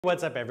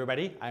What's up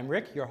everybody, I'm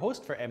Rick, your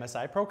host for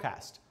MSI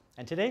Procast,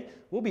 and today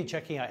we'll be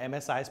checking out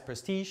MSI's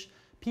Prestige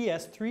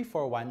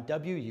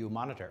PS341WU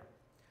monitor.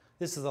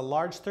 This is a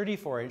large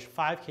 34-inch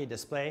 5K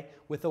display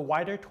with a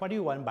wider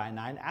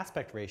 21:9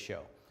 aspect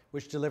ratio,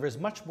 which delivers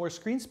much more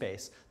screen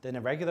space than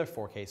a regular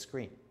 4K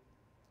screen.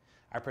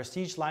 Our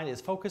Prestige line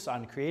is focused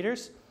on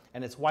creators,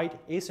 and its white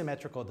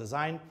asymmetrical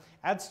design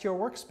adds to your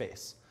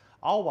workspace,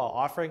 all while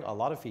offering a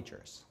lot of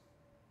features.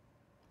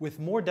 With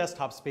more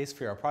desktop space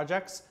for your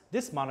projects,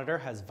 this monitor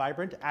has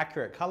vibrant,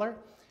 accurate color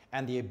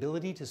and the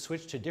ability to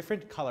switch to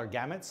different color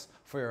gamuts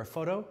for your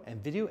photo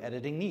and video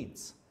editing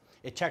needs.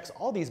 It checks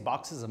all these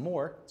boxes and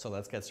more, so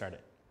let's get started.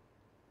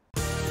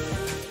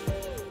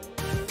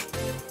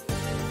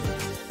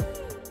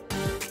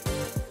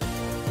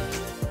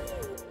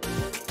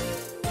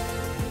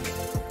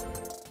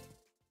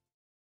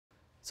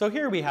 So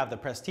here we have the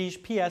Prestige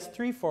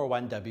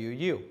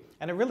PS341WU,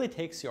 and it really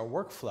takes your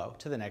workflow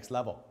to the next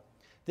level.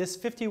 This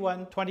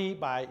 5120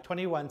 by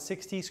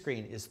 2160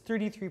 screen is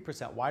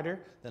 33%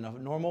 wider than a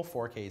normal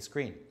 4K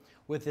screen,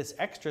 with this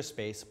extra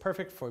space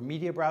perfect for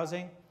media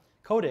browsing,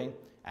 coding,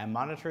 and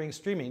monitoring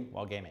streaming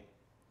while gaming.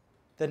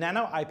 The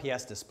Nano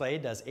IPS display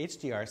does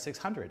HDR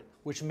 600,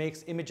 which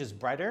makes images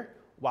brighter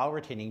while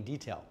retaining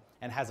detail,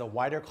 and has a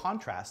wider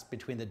contrast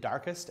between the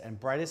darkest and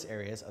brightest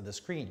areas of the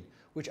screen,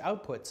 which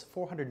outputs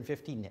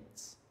 450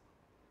 nits.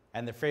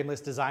 And the frameless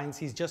design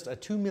sees just a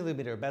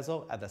 2mm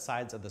bezel at the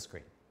sides of the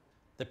screen.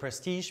 The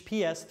Prestige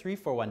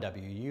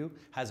PS341WU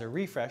has a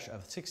refresh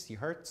of 60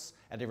 Hz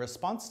and a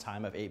response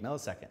time of 8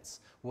 milliseconds,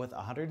 with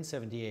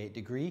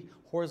 178-degree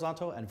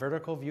horizontal and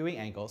vertical viewing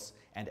angles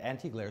and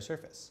anti-glare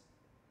surface.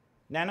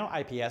 Nano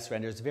IPS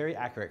renders very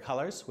accurate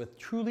colors with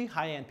truly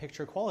high-end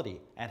picture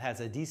quality and has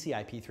a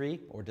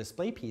DCI-P3 or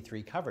Display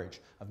P3 coverage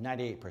of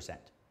 98%.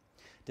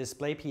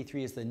 Display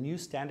P3 is the new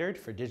standard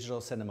for digital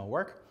cinema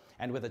work,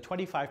 and with a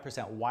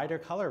 25% wider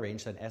color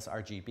range than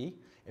sRGB,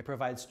 it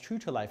provides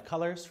true-to-life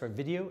colors for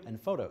video and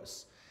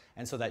photos,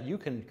 and so that you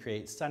can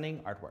create stunning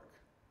artwork.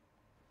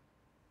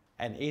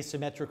 An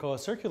asymmetrical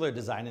circular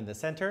design in the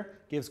center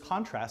gives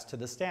contrast to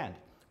the stand,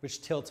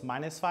 which tilts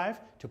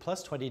 -5 to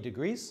 +20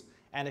 degrees,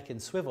 and it can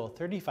swivel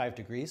 35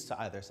 degrees to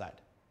either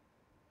side.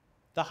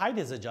 The height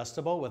is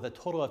adjustable with a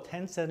total of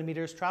 10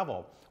 centimeters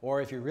travel,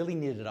 or if you really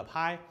need it up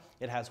high,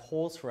 it has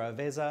holes for a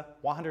VESA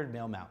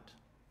 100mm mount.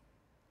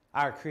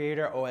 Our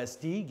Creator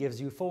OSD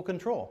gives you full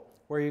control,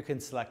 where you can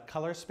select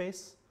color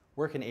space,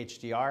 work in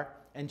HDR,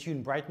 and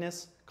tune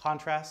brightness,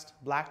 contrast,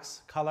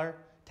 blacks, color,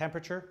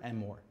 temperature, and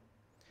more.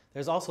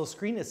 There's also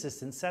screen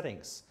assistant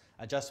settings,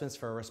 adjustments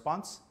for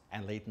response,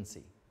 and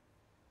latency.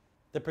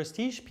 The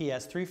Prestige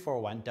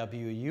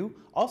PS341WU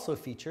also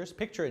features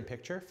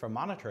picture-in-picture for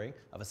monitoring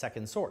of a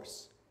second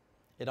source.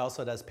 It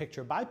also does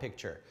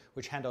picture-by-picture,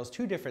 which handles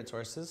two different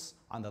sources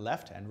on the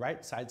left and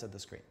right sides of the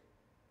screen.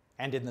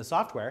 And in the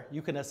software,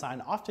 you can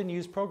assign often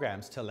used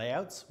programs to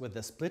layouts with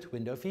the split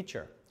window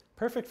feature,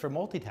 perfect for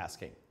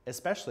multitasking,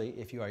 especially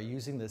if you are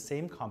using the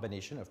same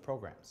combination of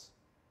programs.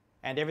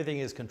 And everything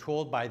is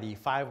controlled by the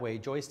 5-way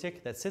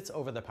joystick that sits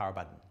over the power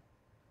button.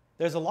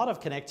 There's a lot of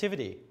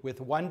connectivity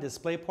with one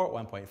DisplayPort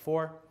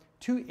 1.4,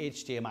 two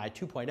HDMI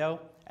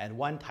 2.0, and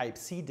one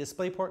Type-C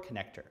DisplayPort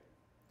connector.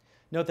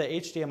 Note that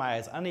HDMI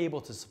is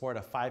unable to support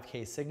a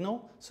 5K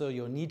signal, so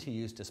you'll need to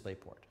use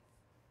DisplayPort.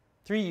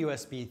 3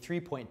 USB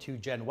 3.2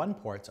 Gen 1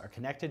 ports are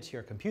connected to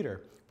your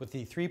computer with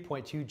the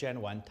 3.2 Gen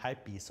 1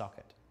 Type-B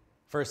socket.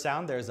 For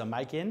sound, there is a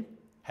mic in,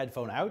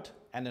 headphone out,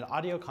 and an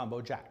audio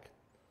combo jack.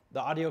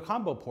 The audio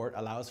combo port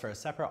allows for a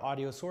separate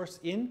audio source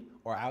in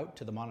or out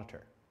to the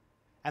monitor.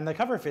 And the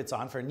cover fits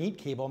on for neat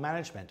cable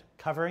management,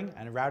 covering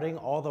and routing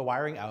all the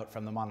wiring out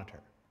from the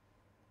monitor.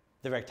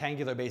 The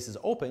rectangular base is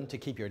open to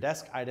keep your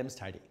desk items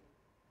tidy.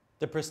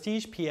 The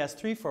Prestige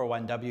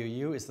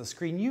PS341WU is the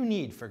screen you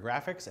need for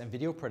graphics and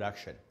video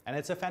production, and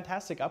it's a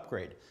fantastic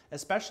upgrade,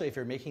 especially if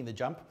you're making the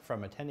jump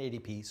from a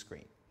 1080p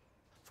screen.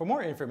 For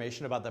more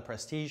information about the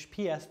Prestige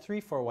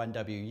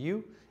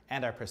PS341WU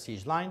and our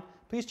Prestige line,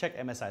 please check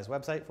MSI's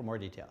website for more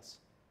details.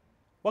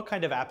 What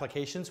kind of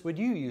applications would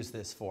you use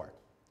this for?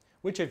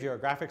 Which of your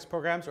graphics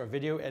programs or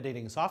video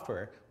editing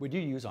software would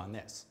you use on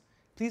this?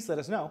 Please let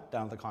us know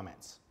down in the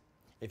comments.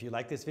 If you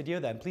like this video,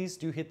 then please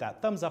do hit that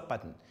thumbs up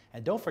button,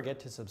 and don't forget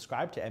to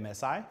subscribe to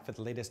MSI for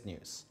the latest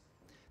news.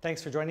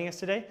 Thanks for joining us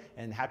today,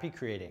 and happy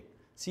creating.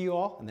 See you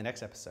all in the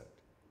next episode.